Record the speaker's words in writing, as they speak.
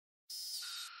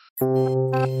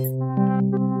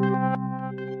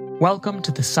Welcome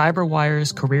to the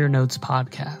CyberWire's Career Notes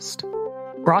podcast,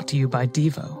 brought to you by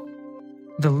Devo,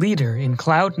 the leader in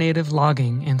cloud-native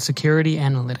logging and security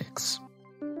analytics.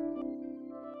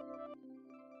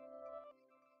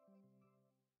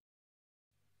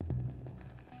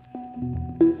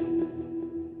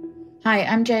 Hi,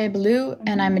 I'm Jaya Baloo,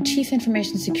 and I'm a Chief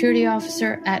Information Security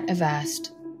Officer at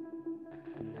Avast.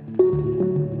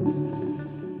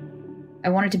 I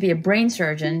wanted to be a brain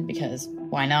surgeon because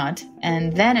why not?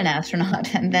 And then an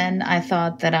astronaut. And then I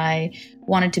thought that I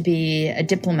wanted to be a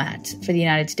diplomat for the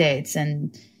United States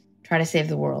and try to save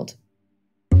the world.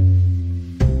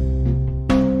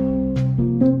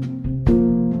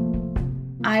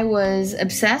 I was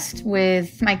obsessed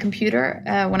with my computer.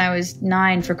 When I was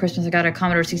 9 for Christmas, I got a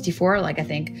Commodore 64, like I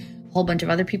think a whole bunch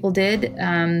of other people did.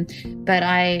 But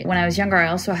when I was younger, I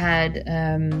also had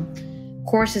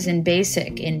courses in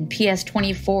BASIC, in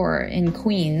PS24 in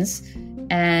Queens,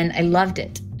 and I loved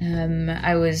it.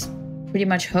 I was pretty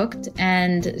much hooked,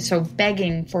 and so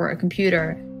begging for a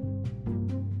computer.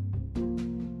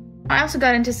 I also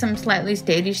got into some slightly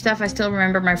stagey stuff. I still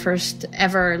remember my first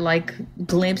ever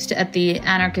glimpse at the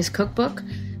Anarchist Cookbook,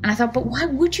 and I thought, but why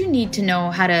would you need to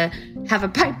know how to have a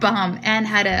pipe bomb and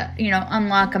how to,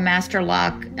 unlock a master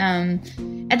lock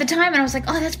at the time? And I was like,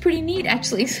 oh, that's pretty neat,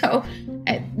 actually. So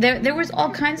there was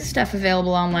all kinds of stuff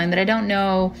available online that I don't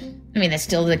know. I mean, that's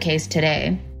still the case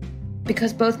today.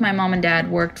 Because both my mom and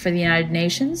dad worked for the United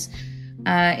Nations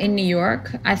in New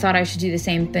York, I thought I should do the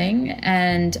same thing.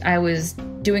 And I was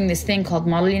doing this thing called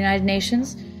Model United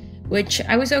Nations, which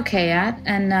I was okay at.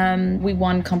 And we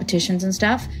won competitions and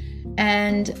stuff.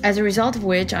 And as a result of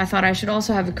which, I thought I should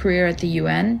also have a career at the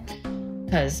UN,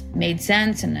 because it made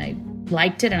sense and I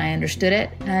liked it and I understood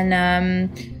it. And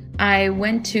I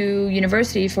went to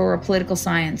university for political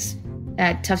science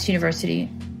at Tufts University.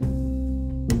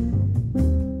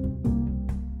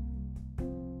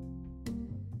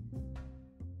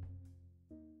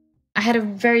 I had a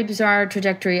very bizarre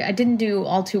trajectory. I didn't do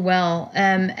all too well.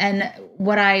 And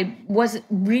what I was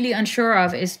really unsure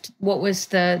of is what was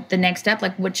the next step.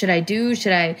 Like, what should I do?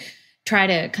 Should I try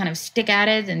to kind of stick at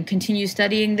it and continue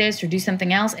studying this or do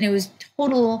something else? And it was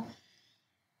total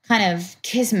kind of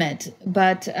kismet.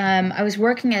 But I was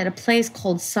working at a place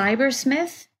called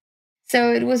Cybersmith.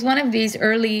 So it was one of these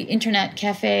early internet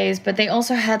cafes, but they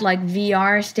also had like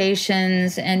VR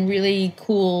stations and really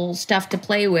cool stuff to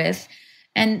play with.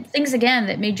 And things, again,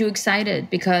 that made you excited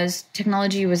because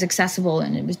technology was accessible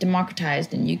and it was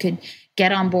democratized and you could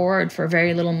get on board for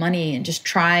very little money and just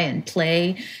try and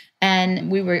play.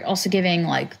 And we were also giving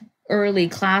like early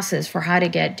classes for how to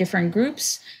get different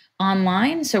groups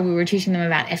online. So we were teaching them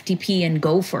about FTP and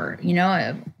Gopher,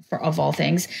 of all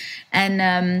things.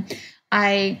 And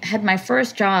I had my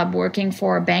first job working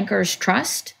for Bankers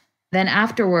Trust. Then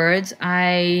afterwards,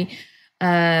 I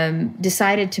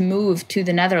decided to move to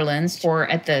the Netherlands for,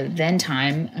 at the then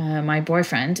time, my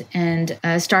boyfriend, and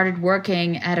started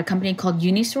working at a company called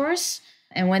Unisource.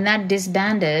 And when that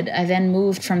disbanded, I then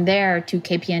moved from there to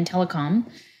KPN Telecom.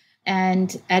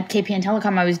 And at KPN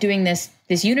Telecom, I was doing this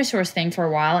Unisource thing for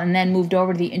a while and then moved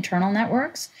over to the internal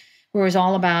networks, where it was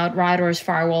all about routers,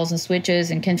 firewalls, and switches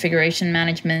and configuration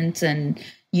management and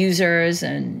users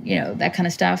and, that kind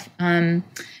of stuff. And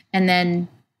then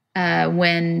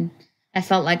when I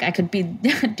felt like I could be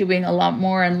doing a lot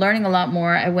more and learning a lot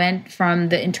more, I went from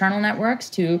the internal networks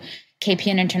to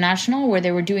KPN International, where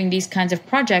they were doing these kinds of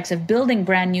projects of building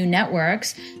brand new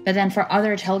networks, but then for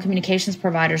other telecommunications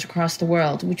providers across the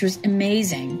world, which was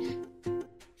amazing.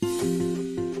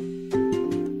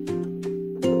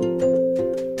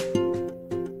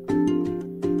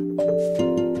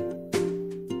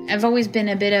 I've always been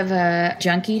a bit of a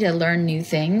junkie to learn new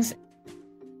things.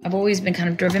 I've always been kind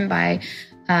of driven by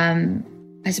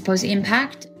I suppose,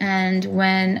 impact. And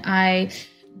when I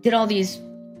did all these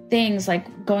things,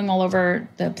 like going all over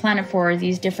the planet for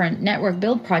these different network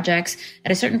build projects,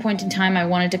 at a certain point in time, I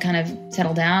wanted to kind of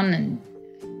settle down and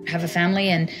have a family.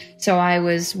 And so I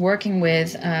was working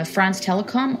with France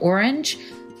Telecom, Orange,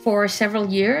 for several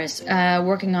years,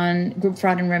 working on group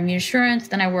fraud and revenue assurance.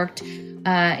 Then I worked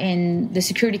in the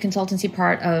security consultancy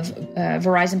part of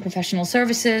Verizon Professional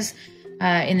Services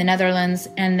in the Netherlands.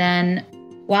 And then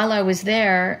while I was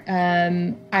there,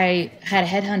 I had a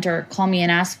headhunter call me and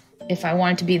ask if I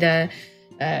wanted to be the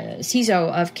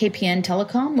CISO of KPN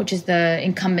Telecom, which is the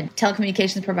incumbent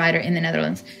telecommunications provider in the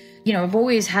Netherlands. I've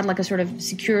always had like a sort of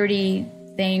security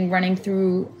thing running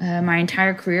through my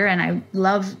entire career, and I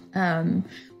love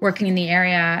working in the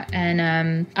area.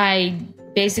 And I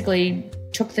basically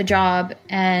took the job.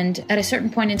 And at a certain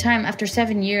point in time, after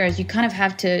 7 years, you kind of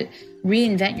have to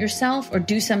reinvent yourself or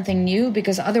do something new,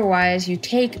 because otherwise you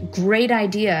take great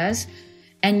ideas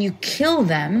and you kill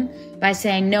them by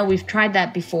saying, no, we've tried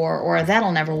that before, or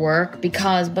that'll never work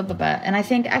because blah, blah, blah. And I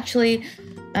think actually,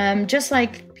 just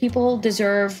like people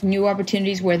deserve new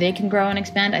opportunities where they can grow and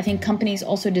expand, I think companies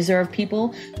also deserve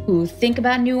people who think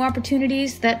about new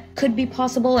opportunities that could be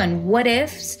possible and what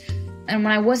ifs. And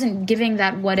when I wasn't giving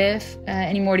that what if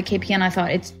anymore to KPN, I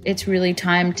thought it's really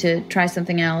time to try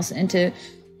something else and to,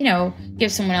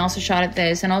 give someone else a shot at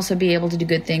this and also be able to do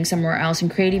good things somewhere else and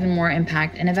create even more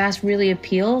impact. And Avast really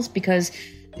appeals because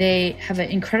they have an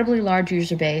incredibly large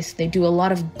user base. They do a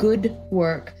lot of good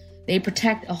work. They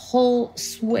protect a whole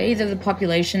swathe of the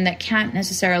population that can't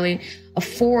necessarily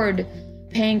afford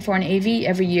paying for an AV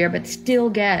every year, but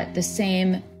still get the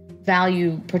same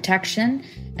value protection.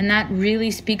 And that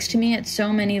really speaks to me at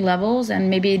so many levels. And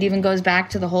maybe it even goes back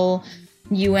to the whole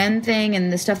UN thing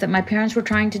and the stuff that my parents were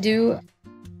trying to do.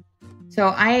 So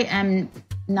I am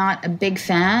not a big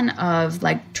fan of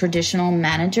traditional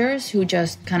managers who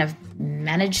just kind of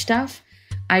manage stuff.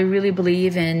 I really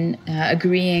believe in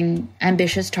agreeing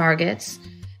ambitious targets.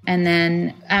 And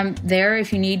then I'm there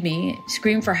if you need me.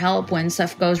 Scream for help when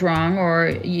stuff goes wrong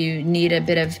or you need a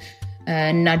bit of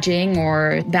nudging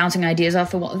or bouncing ideas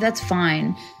off the wall. That's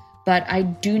fine. But I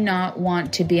do not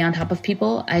want to be on top of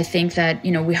people. I think that,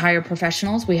 we hire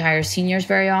professionals. We hire seniors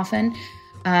very often.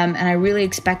 And I really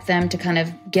expect them to kind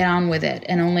of get on with it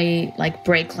and only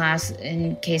break class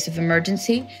in case of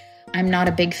emergency. I'm not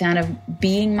a big fan of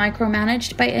being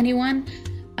micromanaged by anyone.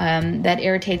 That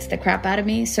irritates the crap out of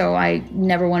me. So I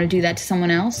never want to do that to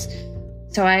someone else.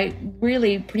 So I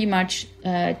really pretty much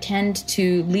tend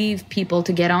to leave people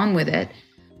to get on with it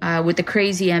with the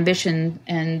crazy ambition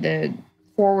and the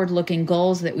forward-looking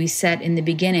goals that we set in the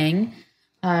beginning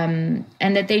and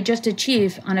that they just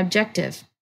achieve on objective.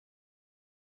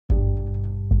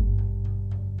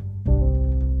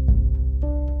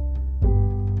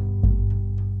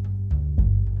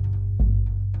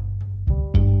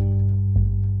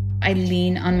 I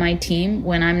lean on my team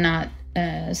when I'm not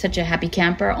such a happy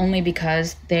camper, only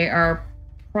because they are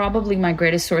probably my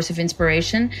greatest source of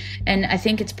inspiration. And I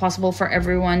think it's possible for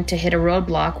everyone to hit a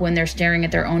roadblock when they're staring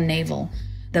at their own navel.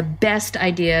 The best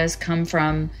ideas come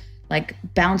from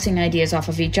bouncing ideas off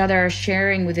of each other,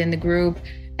 sharing within the group.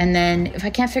 And then if I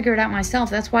can't figure it out myself,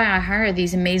 that's why I hire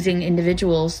these amazing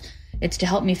individuals. It's to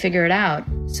help me figure it out.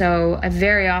 So I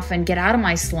very often get out of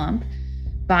my slump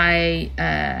by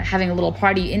having a little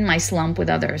party in my slump with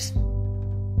others.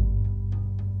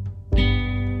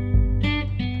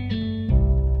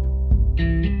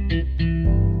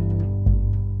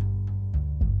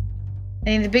 I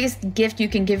think the biggest gift you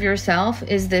can give yourself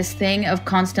is this thing of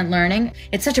constant learning.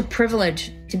 It's such a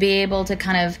privilege to be able to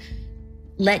kind of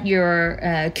let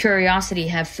your curiosity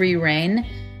have free rein.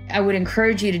 I would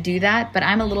encourage you to do that, but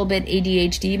I'm a little bit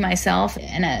ADHD myself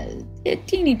and a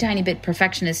teeny tiny bit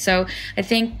perfectionist. So I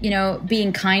think,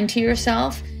 being kind to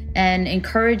yourself and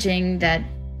encouraging that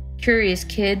curious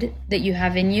kid that you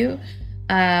have in you,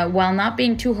 while not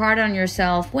being too hard on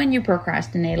yourself when you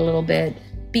procrastinate a little bit.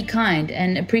 Be kind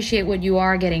and appreciate what you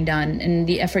are getting done and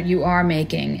the effort you are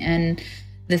making and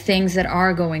the things that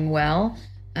are going well,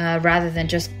 rather than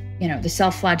just, the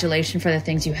self-flagellation for the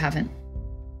things you haven't.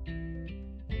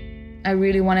 I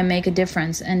really want to make a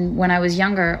difference. And when I was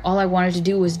younger, all I wanted to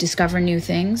do was discover new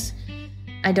things.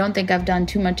 I don't think I've done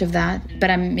too much of that, but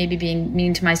I'm maybe being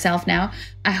mean to myself now.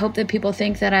 I hope that people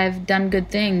think that I've done good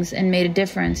things and made a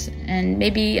difference. And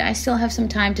maybe I still have some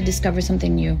time to discover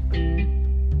something new.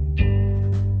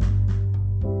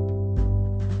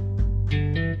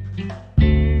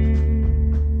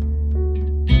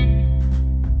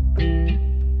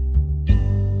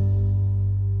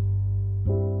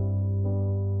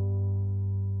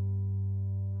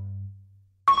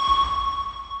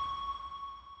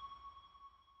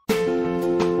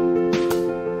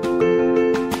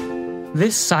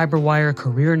 This CyberWire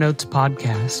Career Notes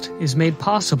podcast is made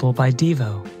possible by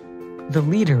Devo, the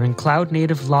leader in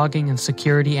cloud-native logging and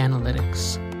security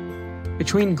analytics.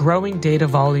 Between growing data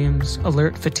volumes,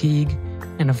 alert fatigue,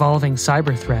 and evolving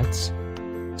cyber threats,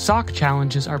 SOC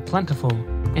challenges are plentiful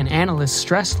and analyst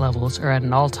stress levels are at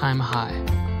an all-time high.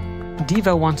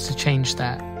 Devo wants to change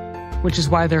that, which is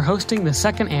why they're hosting the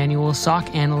second annual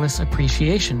SOC Analyst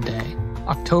Appreciation Day,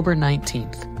 October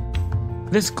 19th.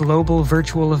 This global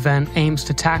virtual event aims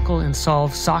to tackle and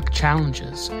solve SOC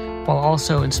challenges, while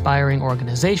also inspiring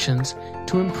organizations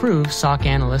to improve SOC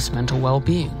analysts' mental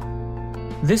well-being.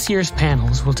 This year's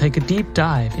panels will take a deep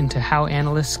dive into how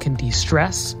analysts can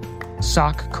de-stress,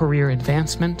 SOC career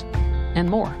advancement, and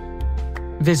more.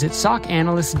 Visit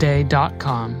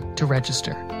socanalystday.com to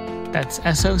register. That's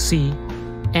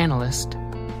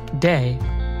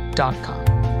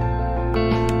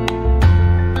SOCAnalystday.com.